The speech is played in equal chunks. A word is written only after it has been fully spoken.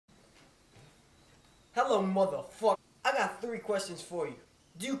Hello, motherfucker. I got 3 questions for you.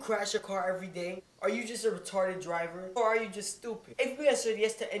 Do you crash your car every day? Are you just a retarded driver? Or are you just stupid? If you answered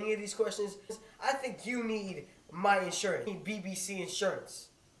yes to any of these questions, I think you need my insurance. You need BBC insurance.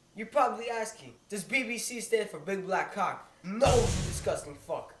 You're probably asking, does BBC stand for Big Black Cock? No, you disgusting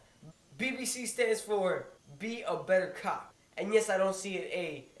fuck. BBC stands for Be a Better Cock. And yes, I don't see an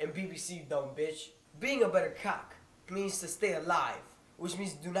A in BBC, dumb bitch. Being a better cock means to stay alive, which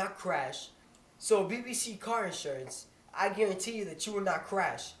means do not crash. So BBC Car Insurance, I guarantee you that you will not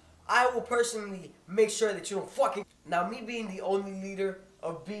crash. I will personally make sure that you don't fucking... Now, me being the only leader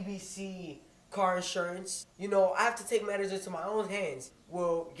of BBC Car Insurance, you know, I have to take matters into my own hands,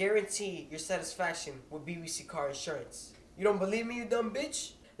 will guarantee your satisfaction with BBC Car Insurance. You don't believe me, you dumb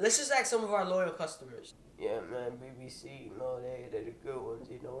bitch? Let's just ask some of our loyal customers. Yeah, man, BBC, you know, they're the good ones,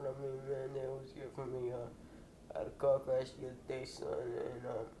 you know what I mean, man? They always good for me, I had a car crash the other day, son, and,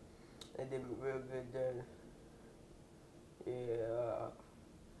 they did me real good then. Yeah,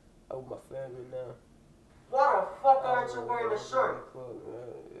 I'm with my family now. Why the fuck aren't you wearing a shirt?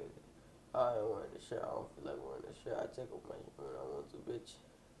 I ain't wearing the shirt. I don't feel like wearing the shirt. I take off my shirt when I want to, bitch.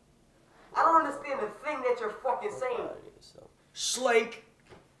 I don't understand the thing that you're fucking saying. Slank.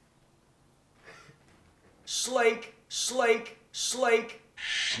 Slank. Slank. Slank.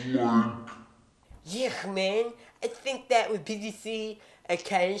 Slank. Yeah, man. I think that with BBC and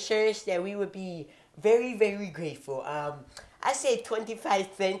Car Insurance that we would be very, very grateful. I say 25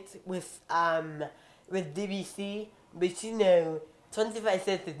 cents with BBC, but you know, 25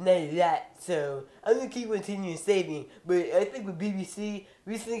 cents is not a lot, so I'm gonna keep continuing saving. But I think with BBC,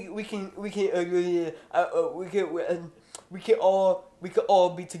 we think we can all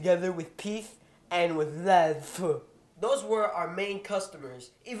be together with peace and with love. Those were our main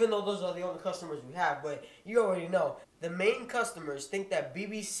customers, even though those are the only customers we have, but you already know. The main customers think that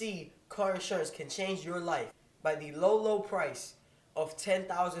BBC Car Insurance can change your life by the low, low price of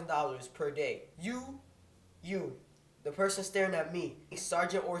 $10,000 per day. You, the person staring at me,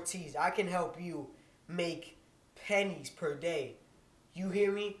 Sergeant Ortiz, I can help you make pennies per day. You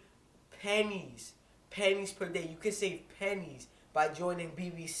hear me? Pennies. Pennies per day. You can save pennies by joining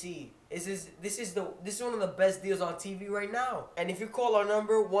BBC. This is one of the best deals on TV right now. And if you call our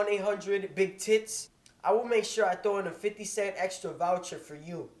number 1-800-BIG-TITS, I will make sure I throw in a 50-cent extra voucher for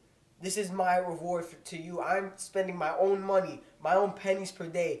you. This is my reward to you. I'm spending my own money, my own pennies per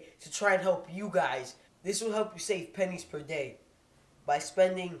day to try and help you guys. This will help you save pennies per day by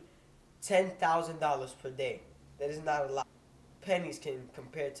spending $10,000 per day. That is not a lot. Pennies can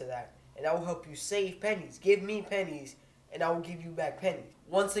compare to that. And I will help you save pennies. Give me pennies and I will give you back pennies.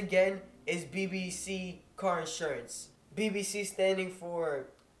 Once again, it's BBC Car Insurance. BBC standing for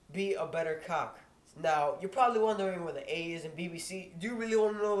Be a Better Cock. Now, you're probably wondering what the A is in BBC. Do you really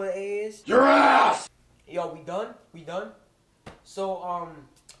want to know what the A is? Your ass! Yo, we done? We done? So,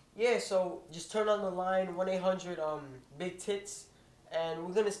 yeah, so just turn on the line, 1-800-BIG-TITS, and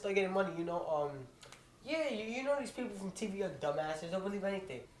we're gonna start getting money, you know, yeah, you know these people from TV are dumbasses, don't believe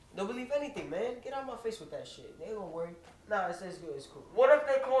anything. Don't believe anything, man. Get out of my face with that shit. They ain't gonna worry. Nah, it's good, it's cool. What if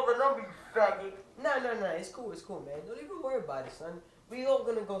they call the number, you faggot? Nah, it's cool, man. Don't even worry about it, son. We all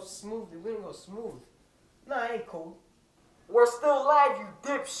gonna go smoothly. We're gonna go smooth. Nah, it ain't cool. We're still live, you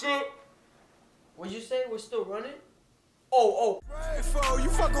dipshit. What'd you say? We're still running? Oh. You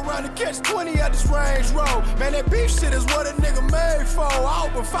fuck around and catch 20 at this Range Road. Man, that beef shit is what a nigga made for. I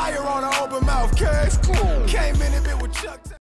open fire on an open mouth case. Came in a bit with Chuck.